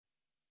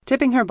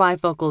Tipping her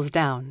bifocals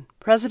down,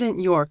 President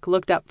York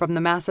looked up from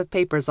the mass of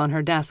papers on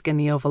her desk in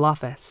the Oval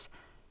Office.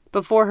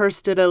 Before her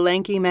stood a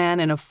lanky man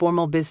in a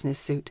formal business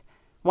suit,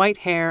 white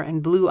hair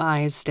and blue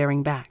eyes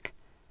staring back.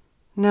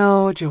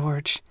 "No,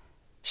 George,"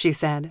 she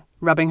said,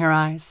 rubbing her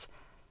eyes.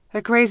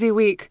 "A crazy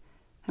week.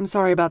 I'm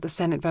sorry about the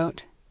Senate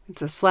vote.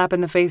 It's a slap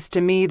in the face to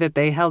me that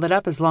they held it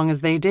up as long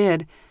as they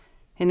did.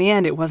 In the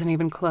end, it wasn't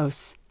even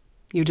close.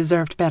 You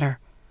deserved better."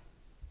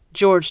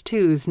 George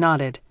Tews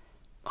nodded.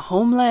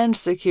 "Homeland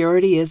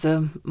Security is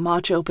a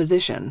macho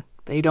position.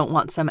 They don't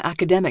want some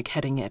academic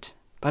heading it.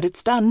 But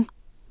it's done.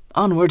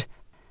 Onward."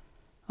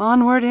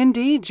 "Onward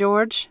indeed,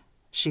 George,"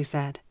 she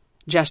said,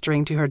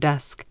 gesturing to her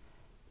desk.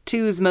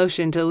 Tews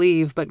motioned to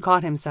leave but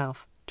caught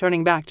himself,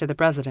 turning back to the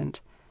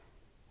president.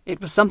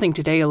 "It was something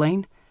today,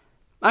 Elaine.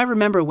 I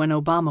remember when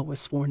Obama was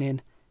sworn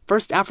in.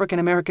 First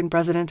African-American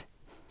president.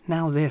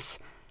 Now this.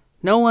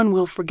 No one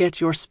will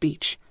forget your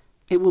speech.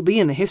 It will be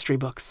in the history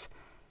books."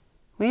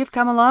 "We've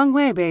come a long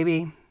way,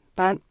 baby.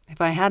 But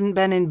if I hadn't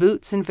been in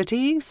boots and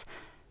fatigues,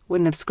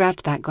 wouldn't have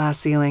scratched that glass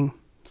ceiling.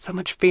 So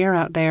much fear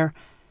out there.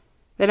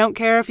 They don't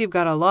care if you've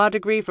got a law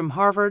degree from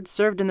Harvard,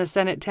 served in the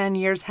Senate 10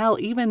 years, hell,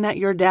 even that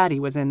your daddy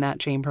was in that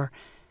chamber.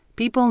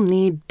 People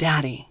need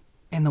daddy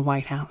in the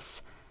White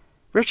House.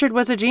 Richard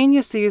was a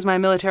genius to use my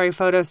military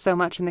photos so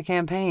much in the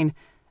campaign.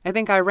 I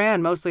think I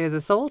ran mostly as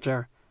a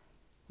soldier.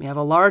 We have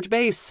a large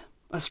base,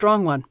 a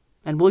strong one,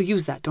 and we'll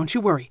use that, don't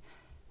you worry.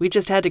 We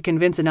just had to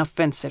convince enough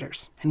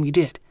fence-sitters, and we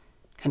did.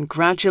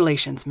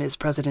 Congratulations, Ms.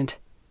 President.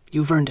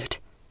 You've earned it."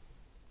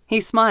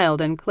 He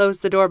smiled and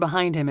closed the door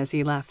behind him as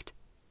he left.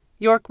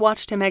 York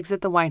watched him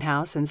exit the White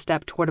House and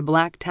step toward a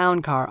black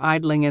town car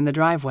idling in the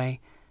driveway.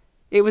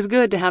 It was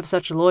good to have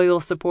such loyal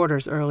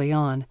supporters early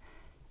on.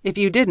 If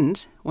you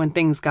didn't, when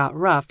things got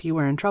rough, you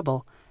were in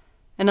trouble.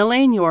 And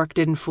Elaine York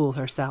didn't fool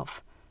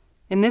herself.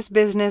 In this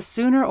business,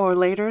 sooner or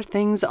later,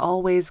 things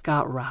always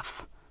got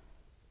rough.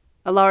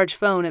 A large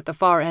phone at the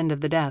far end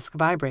of the desk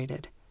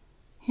vibrated.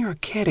 "You're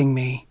kidding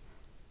me."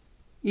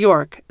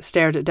 York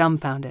stared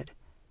dumbfounded.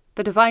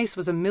 The device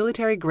was a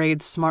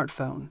military-grade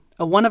smartphone,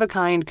 a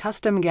one-of-a-kind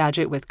custom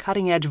gadget with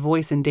cutting-edge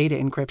voice and data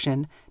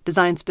encryption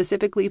designed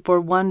specifically for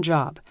one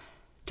job,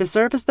 to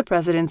serve as the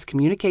president's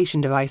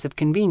communication device of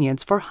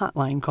convenience for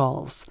hotline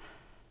calls.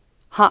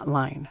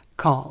 Hotline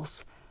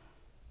calls.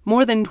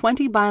 More than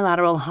 20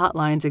 bilateral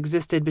hotlines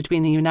existed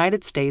between the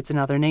United States and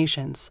other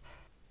nations.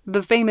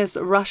 The famous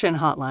Russian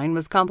hotline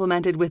was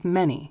complemented with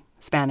many,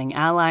 spanning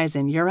allies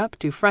in Europe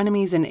to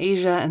frenemies in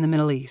Asia and the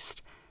Middle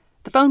East.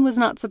 The phone was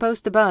not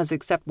supposed to buzz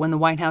except when the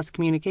White House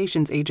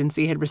Communications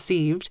Agency had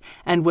received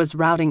and was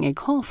routing a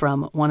call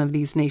from one of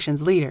these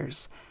nations'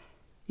 leaders.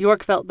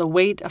 York felt the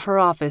weight of her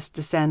office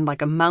descend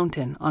like a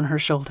mountain on her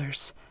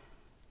shoulders.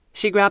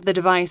 She grabbed the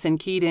device and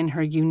keyed in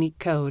her unique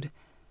code.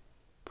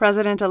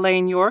 "President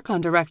Elaine York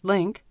on direct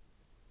link."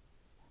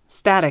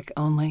 Static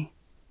only.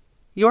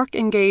 York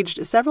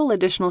engaged several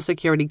additional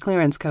security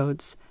clearance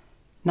codes.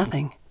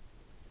 Nothing.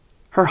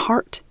 Her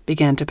heart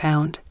began to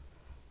pound.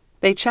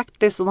 They checked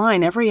this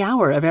line every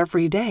hour of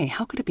every day.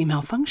 How could it be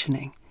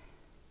malfunctioning?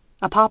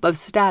 A pop of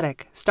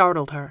static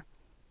startled her.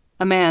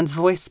 A man's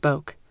voice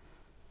spoke.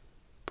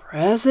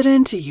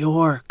 "President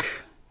York,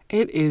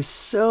 it is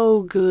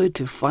so good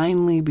to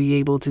finally be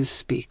able to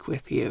speak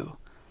with you."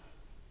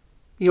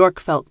 York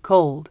felt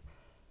cold.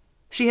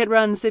 She had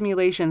run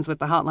simulations with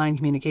the hotline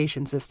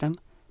communication system.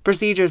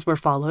 Procedures were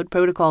followed,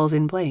 protocols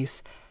in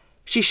place.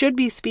 She should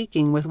be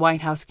speaking with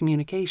White House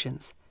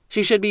Communications.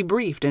 She should be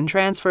briefed and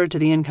transferred to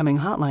the incoming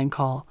hotline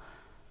call.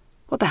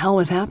 What the hell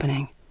was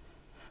happening?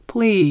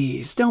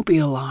 "Please, don't be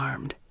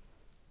alarmed."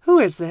 "Who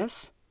is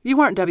this?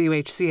 You aren't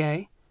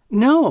WHCA."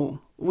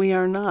 "No, we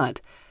are not.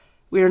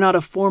 We are not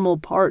a formal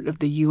part of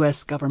the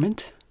U.S.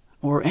 government,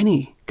 or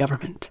any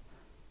government."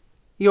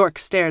 York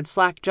stared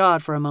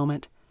slack-jawed for a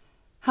moment.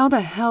 "How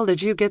the hell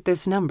did you get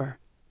this number?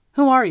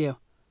 Who are you?"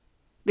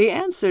 "The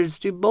answers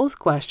to both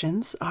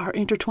questions are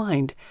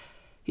intertwined.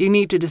 You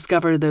need to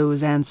discover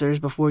those answers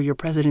before your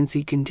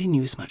presidency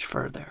continues much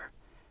further."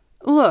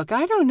 "Look,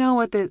 I don't know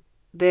what the—"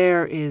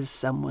 "There is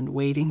someone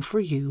waiting for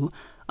you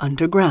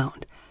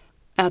underground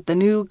at the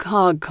new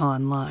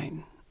CogCon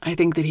line. I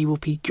think that he will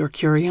pique your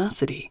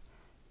curiosity."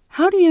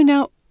 "How do you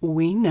know—"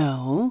 "We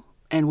know,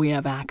 and we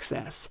have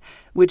access,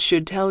 which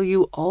should tell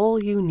you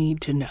all you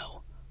need to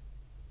know."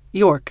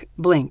 York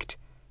blinked.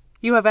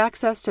 "You have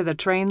access to the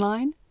train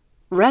line?"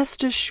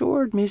 "Rest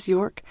assured, Miss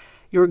York,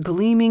 your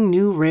gleaming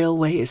new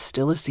railway is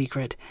still a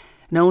secret,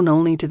 known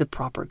only to the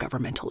proper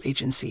governmental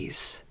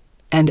agencies,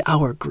 and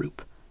our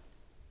group."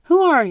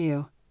 "Who are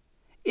you?"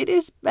 "It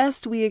is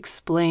best we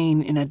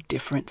explain in a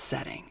different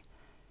setting."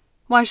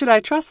 "Why should I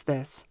trust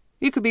this?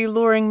 You could be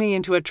luring me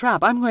into a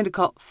trap. I'm going to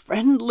call—"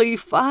 "Friendly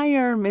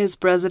fire, Ms.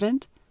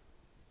 President."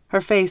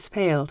 Her face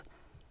paled.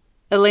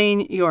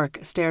 Elaine York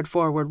stared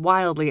forward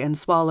wildly and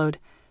swallowed.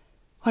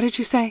 "What did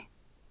you say?"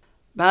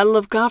 "Battle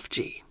of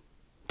Kafji.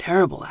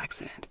 Terrible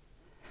accident.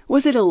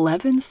 Was it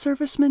 11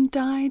 servicemen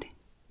died?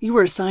 You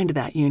were assigned to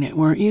that unit,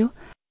 weren't you?"